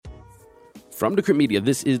From Decrypt Media,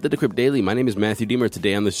 this is the Decrypt Daily. My name is Matthew Deemer.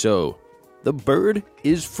 Today on the show, the bird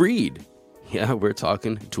is freed. Yeah, we're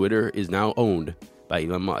talking Twitter is now owned by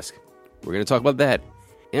Elon Musk. We're going to talk about that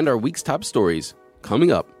and our week's top stories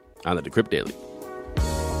coming up on the Decrypt Daily.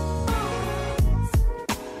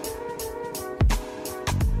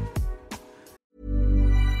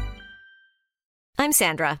 I'm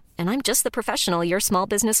Sandra, and I'm just the professional your small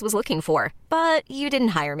business was looking for. But you didn't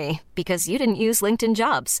hire me because you didn't use LinkedIn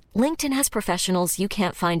Jobs. LinkedIn has professionals you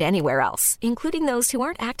can't find anywhere else, including those who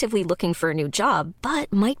aren't actively looking for a new job,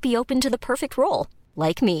 but might be open to the perfect role,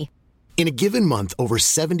 like me. In a given month, over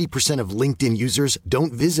 70% of LinkedIn users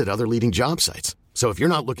don't visit other leading job sites. So if you're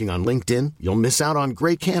not looking on LinkedIn, you'll miss out on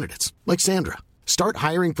great candidates like Sandra. Start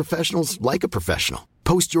hiring professionals like a professional.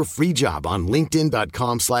 Post your free job on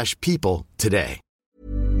linkedin.com/people today.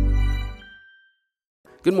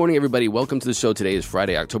 Good morning, everybody. Welcome to the show. Today is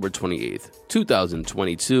Friday, October 28th,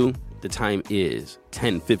 2022. The time is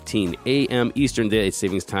 10:15 a.m. Eastern Daylight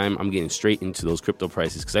Savings Time. I'm getting straight into those crypto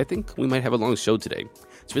prices because I think we might have a long show today.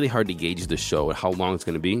 It's really hard to gauge the show and how long it's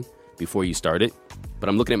going to be before you start it. But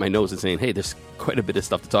I'm looking at my notes and saying, hey, there's quite a bit of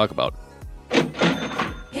stuff to talk about.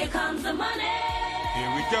 Here comes the money.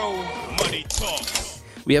 Here we go. Money talk.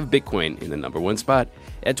 We have Bitcoin in the number one spot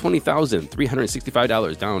at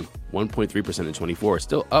 $20,365, down 1.3% in 24,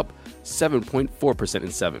 still up 7.4%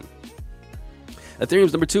 in 7.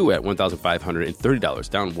 Ethereum's number 2 at $1,530,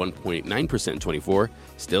 down 1.9% in 24,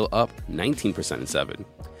 still up 19% in 7.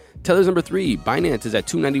 Tether's number 3, Binance is at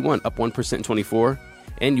 $291, up 1% in 24,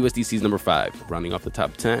 and USDC's number 5, rounding off the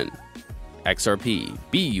top 10. XRP,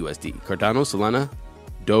 BUSD, Cardano, Solana,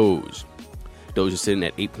 Doge. Doge is sitting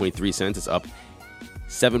at 8.3 cents, it's up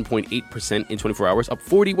 7.8% in 24 hours, up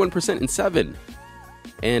 41% in 7.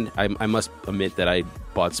 And I must admit that I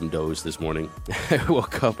bought some Doge this morning. I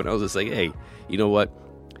woke up and I was just like, hey, you know what?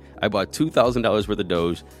 I bought $2,000 worth of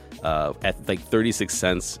Doge at like 36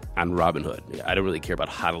 cents on Robinhood. I don't really care about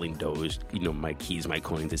hodling Doge. You know, my keys, my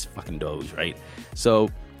coins, is fucking Doge, right? So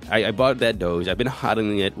I bought that Doge. I've been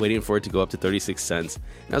hodling it, waiting for it to go up to 36 cents.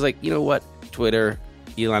 And I was like, you know what? Twitter,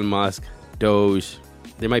 Elon Musk, Doge,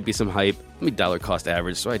 there might be some hype. Let me dollar cost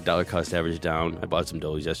average. So I dollar cost average down. I bought some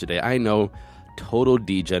Doge yesterday. I know, total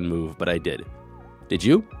degen move, but I did. Did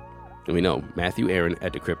you? Let me know. Matthew Aaron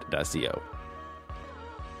at decrypt.co.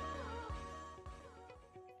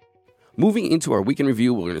 Moving into our weekend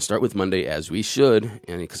review, we're going to start with Monday as we should,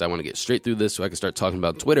 and because I want to get straight through this so I can start talking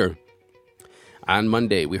about Twitter. On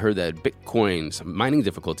Monday, we heard that Bitcoin's mining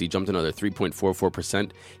difficulty jumped another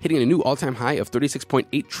 3.44%, hitting a new all-time high of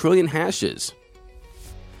 36.8 trillion hashes.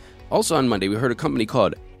 Also on Monday, we heard a company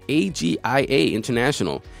called AGIA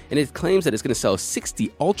International, and it claims that it's going to sell 60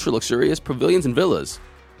 ultra-luxurious pavilions and villas.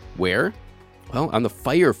 Where? Well, on the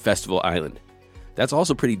Fire Festival Island. That's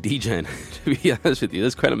also pretty degen, to be honest with you.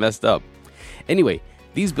 That's kind of messed up. Anyway,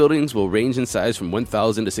 these buildings will range in size from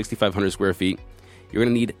 1,000 to 6,500 square feet. You're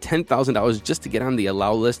going to need $10,000 just to get on the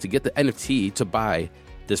allow list to get the NFT to buy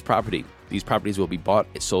this property. These properties will be bought,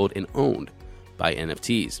 sold, and owned by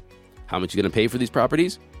NFTs. How much are you going to pay for these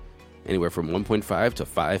properties? Anywhere from $1.5 to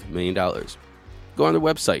 $5 million. Go on their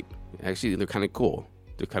website. Actually, they're kind of cool.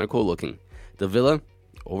 They're kind of cool looking. The villa,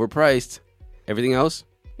 overpriced. Everything else,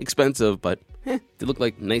 expensive, but they look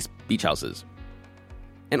like nice beach houses.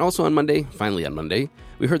 And also on Monday, finally on Monday,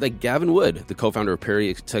 we heard that Gavin Wood, the co-founder of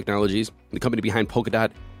Parity Technologies, the company behind Polkadot,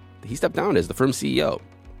 he stepped down as the firm's CEO.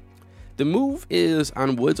 The move is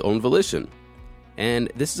on Wood's own volition,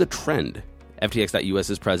 and this is a trend.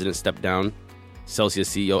 FTX.US's president stepped down. Celsius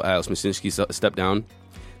CEO Alex Mashinsky stepped down.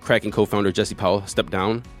 Kraken co-founder Jesse Powell stepped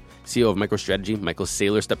down. CEO of MicroStrategy Michael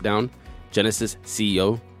Saylor stepped down. Genesis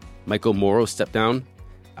CEO Michael Morrow stepped down.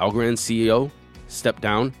 Algorand CEO stepped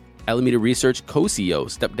down. Alameda Research co-CEO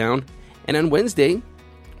stepped down. And on Wednesday,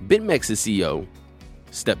 BitMEX's CEO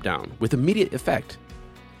stepped down with immediate effect.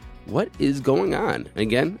 What is going on?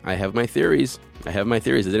 Again, I have my theories. Does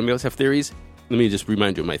anybody else have theories? Let me just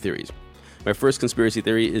remind you of my theories. My first conspiracy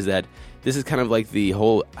theory is that this is kind of like the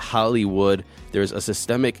whole Hollywood. There's a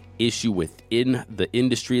systemic issue within the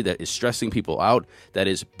industry that is stressing people out, that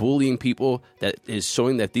is bullying people, that is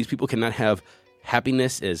showing that these people cannot have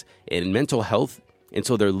happiness and mental health, and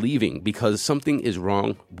so they're leaving because something is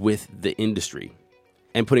wrong with the industry.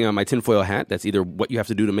 And putting on my tinfoil hat, that's either what you have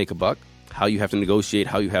to do to make a buck, how you have to negotiate,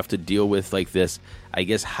 how you have to deal with like this, I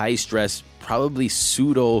guess, high stress, probably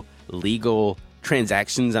pseudo legal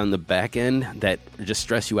transactions on the back end that just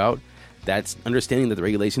stress you out. That's understanding that the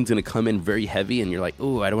regulation is going to come in very heavy and you're like,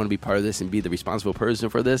 oh, I don't want to be part of this and be the responsible person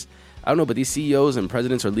for this. I don't know, but these CEOs and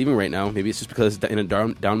presidents are leaving right now. Maybe it's just because in a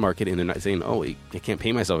down market and they're not saying, oh, I can't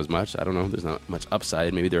pay myself as much. I don't know. There's not much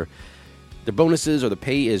upside. Maybe they're their bonuses or the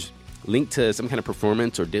pay is linked to some kind of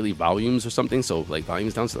performance or daily volumes or something. So like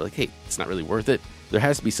volumes down, so they're like, hey, it's not really worth it. There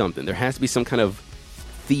has to be something. There has to be some kind of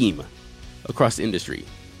theme across the industry.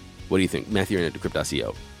 What do you think? Matthew at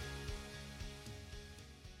Decrypt.co.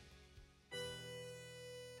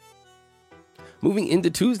 Moving into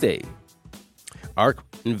Tuesday, ARK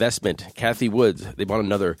Investment, Cathie Woods, they bought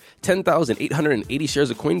another 10,880 shares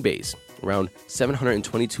of Coinbase, around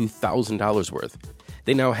 $722,000 worth.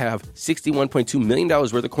 They now have $61.2 million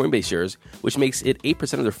worth of Coinbase shares, which makes it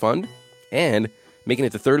 8% of their fund and making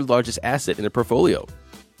it the third largest asset in their portfolio.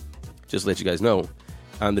 Just to let you guys know,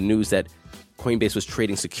 on the news that Coinbase was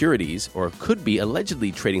trading securities, or could be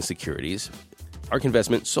allegedly trading securities, ARK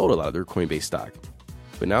Investment sold a lot of their Coinbase stock.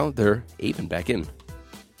 But now they're aping back in.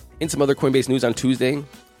 In some other Coinbase news on Tuesday,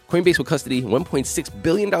 Coinbase will custody $1.6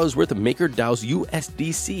 billion worth of MakerDAO's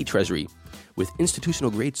USDC treasury with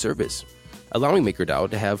institutional-grade service, allowing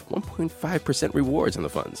MakerDAO to have 1.5% rewards on the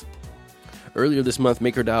funds. Earlier this month,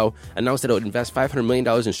 MakerDAO announced that it would invest $500 million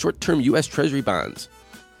in short-term U.S. Treasury bonds.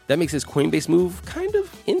 That makes this Coinbase move kind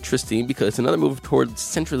of interesting because it's another move towards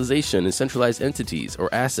centralization and centralized entities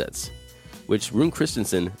or assets, which Rune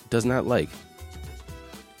Christensen does not like.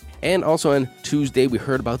 And also on Tuesday, we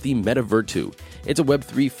heard about the Meta Virtu. It's a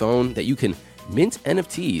Web3 phone that you can mint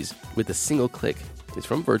NFTs with a single click. It's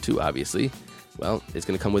from Virtu, obviously. Well, it's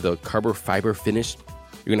going to come with a carbon fiber finish.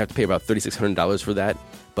 You're going to have to pay about $3,600 for that.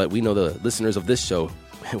 But we know the listeners of this show,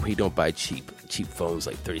 we don't buy cheap phones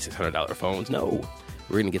like $3,600 phones. No,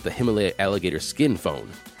 we're going to get the Himalaya Alligator Skin phone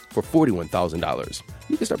for $41,000.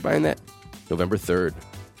 You can start buying that November 3rd.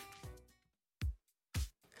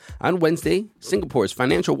 On Wednesday, Singapore's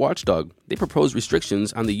financial watchdog, they proposed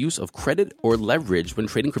restrictions on the use of credit or leverage when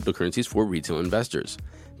trading cryptocurrencies for retail investors.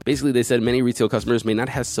 Basically, they said many retail customers may not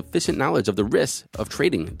have sufficient knowledge of the risks of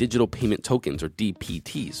trading digital payment tokens, or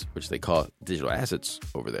DPTs, which they call digital assets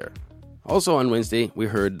over there. Also on Wednesday, we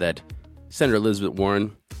heard that Senator Elizabeth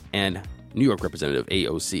Warren and New York Representative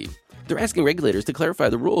AOC, they're asking regulators to clarify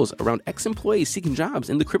the rules around ex-employees seeking jobs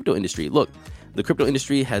in the crypto industry. Look, the crypto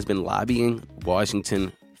industry has been lobbying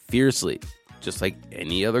Washington fiercely, just like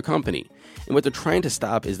any other company. And what they're trying to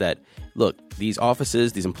stop is that, look, these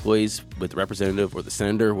offices, these employees with the representative or the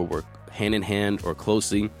senator will work hand in hand or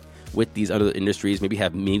closely with these other industries, maybe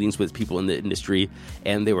have meetings with people in the industry,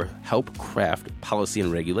 and they will help craft policy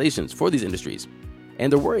and regulations for these industries.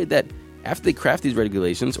 And they're worried that after they craft these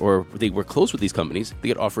regulations or they work close with these companies, they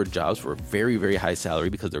get offered jobs for a very, very high salary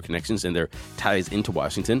because of their connections and their ties into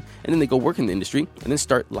Washington. And then they go work in the industry and then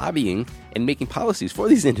start lobbying and making policies for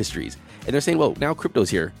these industries. And they're saying, well, now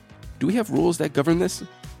crypto's here. Do we have rules that govern this?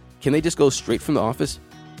 Can they just go straight from the office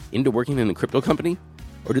into working in a crypto company?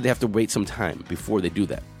 Or do they have to wait some time before they do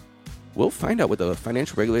that? We'll find out what the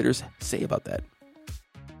financial regulators say about that.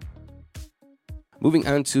 Moving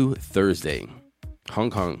on to Thursday.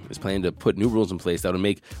 Hong Kong is planning to put new rules in place that will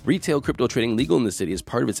make retail crypto trading legal in the city as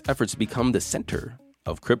part of its efforts to become the center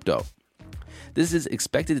of crypto. This is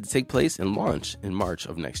expected to take place and launch in March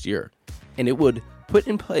of next year, and it would put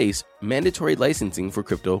in place mandatory licensing for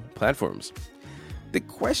crypto platforms. The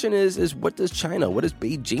question is what does China, what does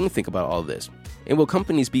Beijing think about all of this? And will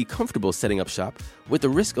companies be comfortable setting up shop with the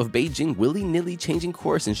risk of Beijing willy-nilly changing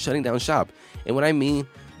course and shutting down shop? And what I mean,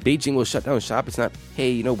 Beijing will shut down shop. It's not, hey,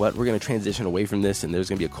 you know what, we're going to transition away from this and there's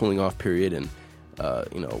going to be a cooling off period and,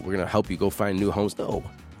 we're going to help you go find new homes. No,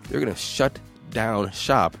 they're going to shut down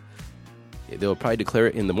shop. They'll probably declare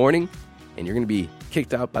it in the morning and you're going to be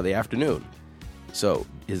kicked out by the afternoon. So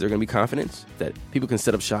is there going to be confidence that people can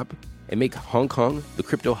set up shop and make Hong Kong the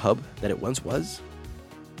crypto hub that it once was?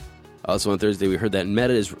 Also on Thursday, we heard that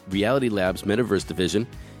Meta's Reality Labs Metaverse division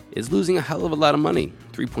is losing a hell of a lot of money,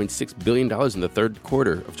 $3.6 billion in the third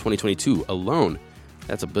quarter of 2022 alone.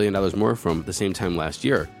 That's $1 billion more from the same time last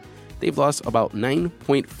year. They've lost about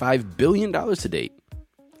 $9.5 billion to date.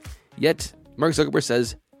 Yet, Mark Zuckerberg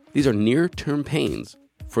says these are near-term pains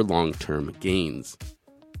for long-term gains.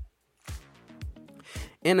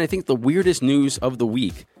 And I think the weirdest news of the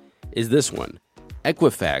week is this one.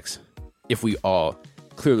 Equifax, if we all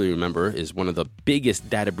clearly remember, is one of the biggest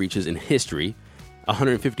data breaches in history.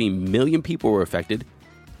 150 million people were affected,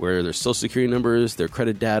 where their social security numbers, their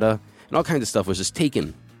credit data, and all kinds of stuff was just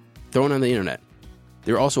taken, thrown on the internet.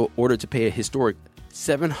 They were also ordered to pay a historic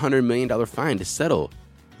 $700 million fine to settle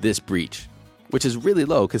this breach, which is really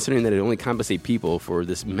low considering that it only compensates people for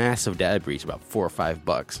this massive data breach, about $4 or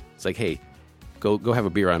 $5. It's like, hey, go have a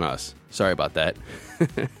beer on us. Sorry about that.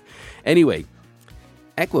 Anyway,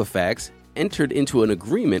 Equifax entered into an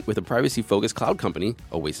agreement with a privacy-focused cloud company,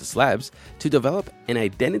 Oasis Labs, to develop an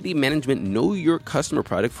identity management know your customer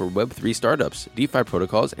product for Web3 startups, DeFi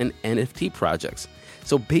protocols, and NFT projects.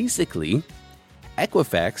 So basically,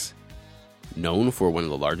 Equifax, known for one of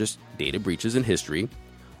the largest data breaches in history,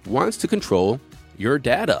 wants to control your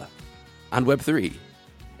data on Web3.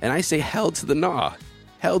 And I say hell to the gnaw.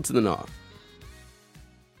 Hell to the gnaw.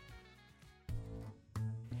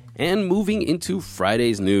 And moving into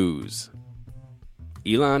Friday's news.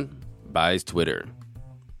 Elon buys Twitter.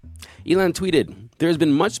 Elon tweeted, "There has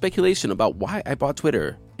been much speculation about why I bought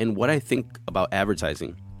Twitter and what I think about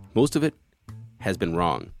advertising. Most of it has been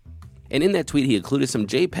wrong." And in that tweet, he included some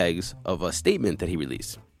JPEGs of a statement that he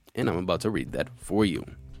released. And I'm about to read that for you.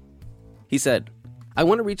 He said, "I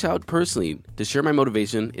want to reach out personally to share my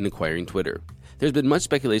motivation in acquiring Twitter. There's been much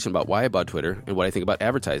speculation about why I bought Twitter and what I think about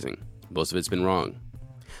advertising. Most of it's been wrong.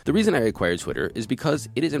 The reason I acquired Twitter is because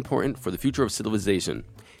it is important for the future of civilization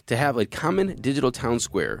to have a common digital town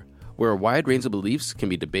square where a wide range of beliefs can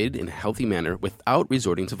be debated in a healthy manner without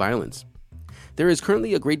resorting to violence. There is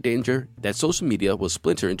currently a great danger that social media will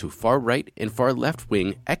splinter into far right and far left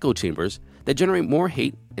wing echo chambers that generate more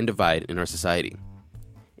hate and divide in our society.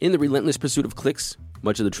 In the relentless pursuit of clicks,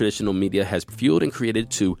 much of the traditional media has fueled and created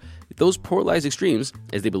to those polarized extremes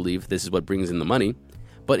as they believe this is what brings in the money,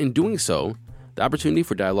 but in doing so, the opportunity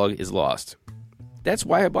for dialogue is lost. That's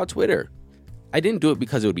why I bought Twitter. I didn't do it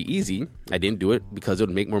because it would be easy. I didn't do it because it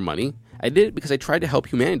would make more money. I did it because I tried to help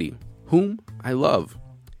humanity, whom I love.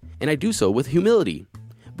 And I do so with humility,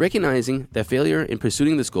 recognizing that failure in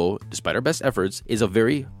pursuing this goal, despite our best efforts, is a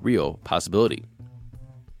very real possibility.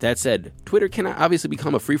 That said, Twitter cannot obviously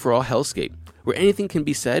become a free-for-all hellscape where anything can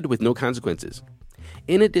be said with no consequences.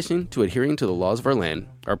 In addition to adhering to the laws of our land,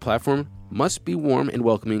 our platform must be warm and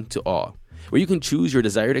welcoming to all, where you can choose your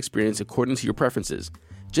desired experience according to your preferences,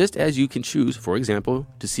 just as you can choose, for example,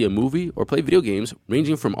 to see a movie or play video games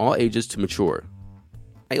ranging from all ages to mature.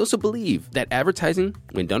 I also believe that advertising,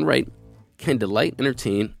 when done right, can delight,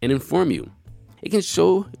 entertain, and inform you. It can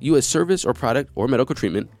show you a service or product or medical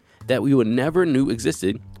treatment that we would never knew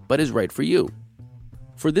existed, but is right for you.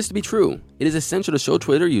 For this to be true, it is essential to show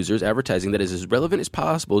Twitter users advertising that is as relevant as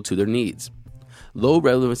possible to their needs. Low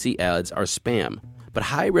relevancy ads are spam, but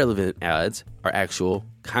high relevant ads are actual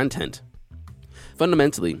content.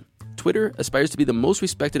 Fundamentally, Twitter aspires to be the most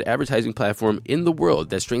respected advertising platform in the world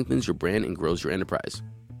that strengthens your brand and grows your enterprise.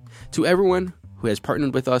 To everyone who has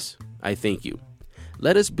partnered with us, I thank you.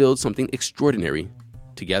 Let us build something extraordinary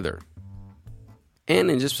together. And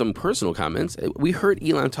in just some personal comments, we heard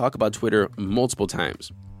Elon talk about Twitter multiple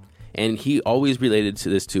times. And he always related to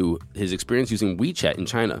this to his experience using WeChat in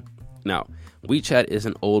China. Now, WeChat is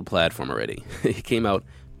an old platform already. It came out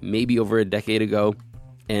maybe over a decade ago,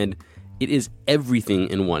 and it is everything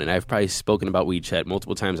in one. And I've probably spoken about WeChat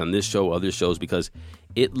multiple times on this show, other shows, because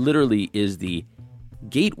it literally is the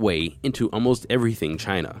gateway into almost everything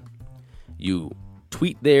China. You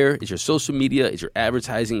tweet there, it's your social media, it's your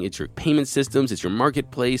advertising, it's your payment systems, it's your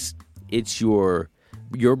marketplace, it's your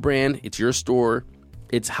brand, it's your store,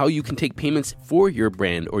 it's how you can take payments for your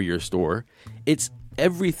brand or your store. It's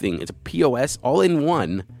everything. It's a POS all in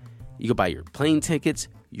one. You can buy your plane tickets,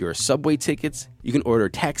 your subway tickets, you can order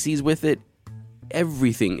taxis with it.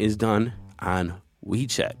 Everything is done on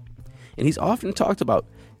WeChat. And he's often talked about,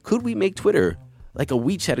 could we make Twitter like a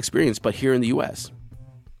WeChat experience, but here in the US?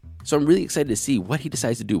 So I'm really excited to see what he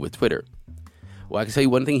decides to do with Twitter. Well, I can tell you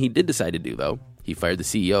one thing he did decide to do, though. He fired the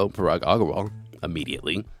CEO, Parag Agrawal,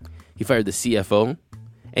 immediately. He fired the CFO,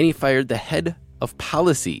 and he fired the head of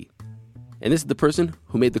policy. And this is the person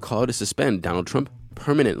who made the call to suspend Donald Trump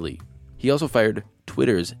permanently. He also fired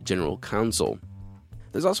Twitter's general counsel.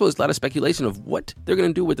 There's also a lot of speculation of what they're going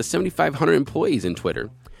to do with the 7,500 employees in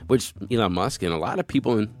Twitter, which Elon Musk and a lot of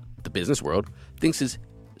people in the business world thinks is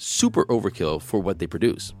super overkill for what they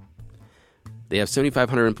produce. They have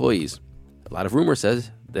 7,500 employees. A lot of rumor says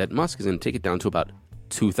that Musk is going to take it down to about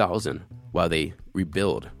 2,000 while they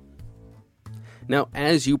rebuild. Now,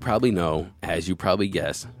 as you probably know, as you probably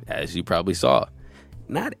guess, as you probably saw,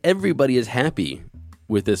 not everybody is happy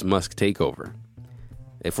with this Musk takeover.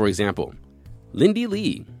 For example, Lindy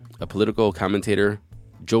Lee, a political commentator,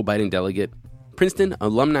 Joe Biden delegate, Princeton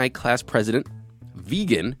alumni class president,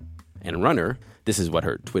 vegan, and runner, this is what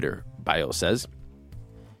her Twitter bio says.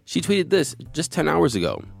 She tweeted this just 10 hours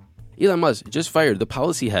ago. Elon Musk just fired the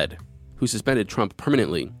policy head who suspended Trump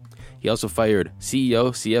permanently. He also fired CEO,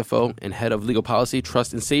 CFO, and head of legal policy,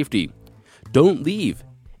 trust, and safety. Don't leave.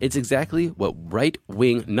 It's exactly what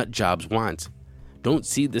right-wing nutjobs want. Don't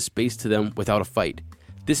cede this space to them without a fight.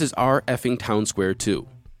 This is our effing town square too.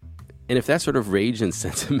 And if that sort of rage and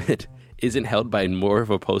sentiment isn't held by more of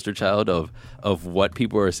a poster child of what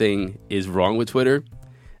people are saying is wrong with Twitter,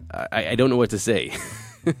 I don't know what to say.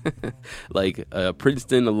 Like a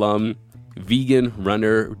Princeton alum, vegan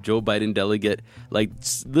runner, Joe Biden delegate, like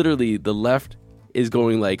literally the left is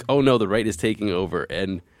going like, oh no, the right is taking over.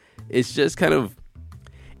 And it's just kind of,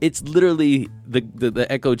 it's literally the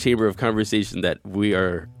echo chamber of conversation that we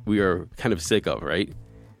are kind of sick of, right?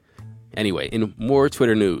 Anyway, in more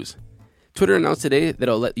Twitter news, Twitter announced today that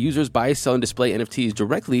it'll let users buy, sell, and display NFTs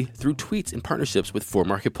directly through tweets in partnerships with 4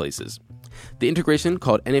 marketplaces. The integration,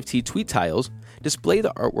 called NFT Tweet Tiles, display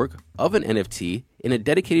the artwork of an NFT in a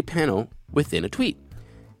dedicated panel within a tweet,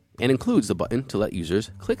 and includes the button to let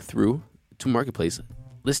users click through to marketplace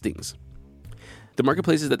listings. The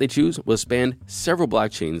marketplaces that they choose will span several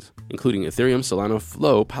blockchains, including Ethereum, Solana,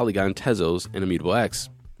 Flow, Polygon, Tezos, and Immutable X.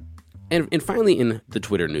 And finally, in the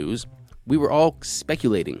Twitter news, we were all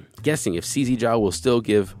speculating, guessing if CZ Zhao will still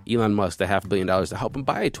give Elon Musk the $500 million to help him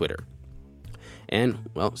buy Twitter. And,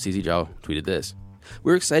 well, CZ Zhao tweeted this: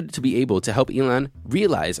 "We're excited to be able to help Elon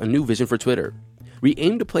realize a new vision for Twitter. We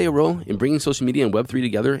aim to play a role in bringing social media and Web3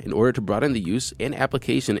 together in order to broaden the use and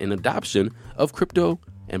application and adoption of crypto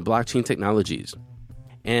and blockchain technologies."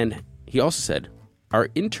 And he also said, "Our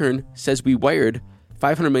intern says we wired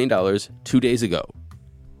 $500 million 2 days ago."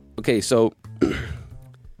 Okay, so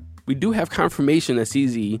we do have confirmation that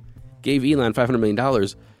CZ gave Elon $500 million,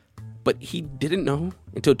 but he didn't know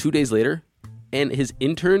until 2 days later, and his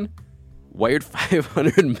intern wired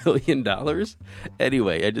 $500 million?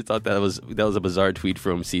 Anyway, I just thought that was a bizarre tweet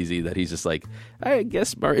from CZ that he's just like, I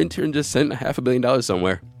guess our intern just sent $500 million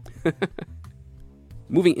somewhere.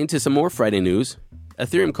 Moving into some more Friday news,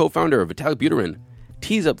 Ethereum co-founder Vitalik Buterin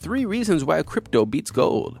teased up 3 reasons why crypto beats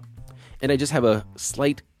gold. And I just have a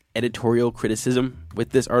slight editorial criticism with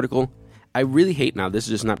this article. I really hate, now this is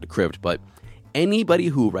just not Decrypt, but anybody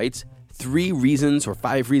who writes 3 reasons or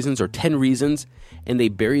 5 reasons or 10 reasons and they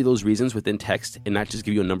bury those reasons within text and not just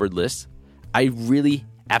give you a numbered list, I really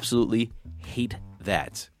absolutely hate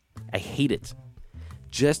that. I hate it.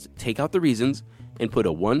 Just take out the reasons and put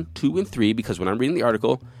a 1, 2, and 3, because when I'm reading the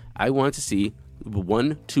article, I want to see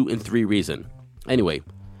 1, 2, and 3 reason. Anyway,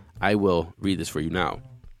 I will read this for you now.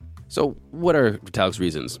 So what are Vitalik's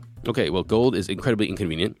reasons? Okay, well, gold is incredibly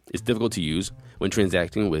inconvenient. It's difficult to use when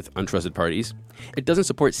transacting with untrusted parties. It doesn't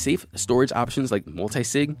support safe storage options like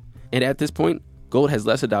multi-sig. And at this point, gold has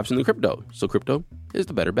less adoption than crypto. So crypto is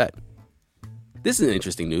the better bet. This is an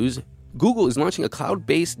interesting news. Google is launching a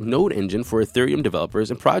cloud-based node engine for Ethereum developers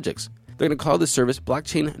and projects. They're going to call this service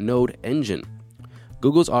Blockchain Node Engine.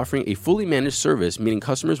 Google's offering a fully managed service, meaning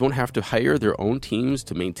customers won't have to hire their own teams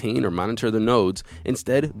to maintain or monitor the nodes.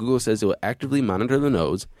 Instead, Google says it will actively monitor the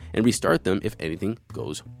nodes and restart them if anything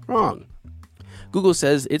goes wrong. Google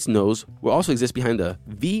says its nodes will also exist behind the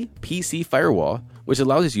VPC firewall, which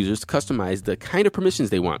allows its users to customize the kind of permissions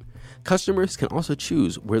they want. Customers can also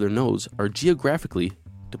choose where their nodes are geographically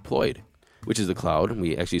deployed, which is the cloud.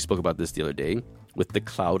 We actually spoke about this the other day with the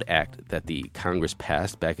Cloud Act that the Congress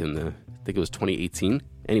passed back in I think it was 2018.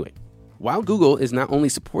 Anyway, while Google is not only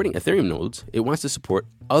supporting Ethereum nodes, it wants to support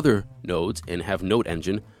other nodes and have Node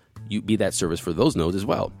Engine be that service for those nodes as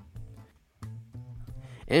well.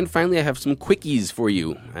 And finally, I have some quickies for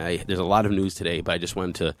you. There's a lot of news today, but I just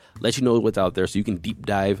wanted to let you know what's out there so you can deep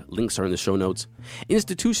dive. Links are in the show notes.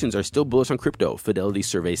 Institutions are still bullish on crypto, Fidelity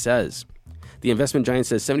survey says. The investment giant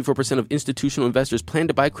says 74% of institutional investors plan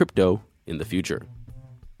to buy crypto in the future.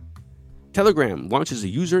 Telegram launches a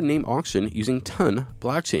user name auction using Ton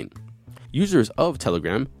blockchain. Users of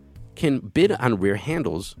Telegram can bid on rare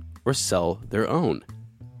handles or sell their own.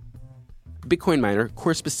 Bitcoin miner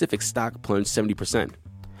Core Specific stock plunged 70%.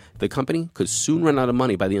 The company could soon run out of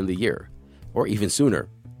money by the end of the year, or even sooner,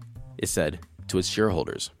 it said to its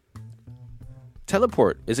shareholders.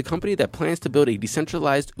 Teleport is a company that plans to build a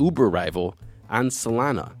decentralized Uber rival on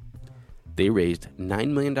Solana. They raised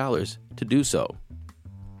 $9 million to do so.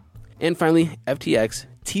 And finally, FTX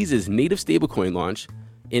teases native stablecoin launch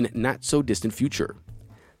in not-so-distant future.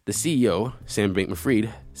 The CEO, Sam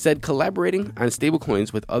Bankman-Fried, said collaborating on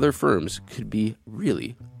stablecoins with other firms could be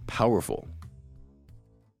really powerful.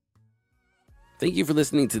 Thank you for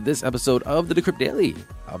listening to this episode of the Decrypt Daily.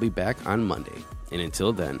 I'll be back on Monday. And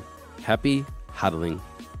until then, happy hodling,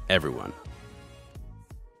 everyone.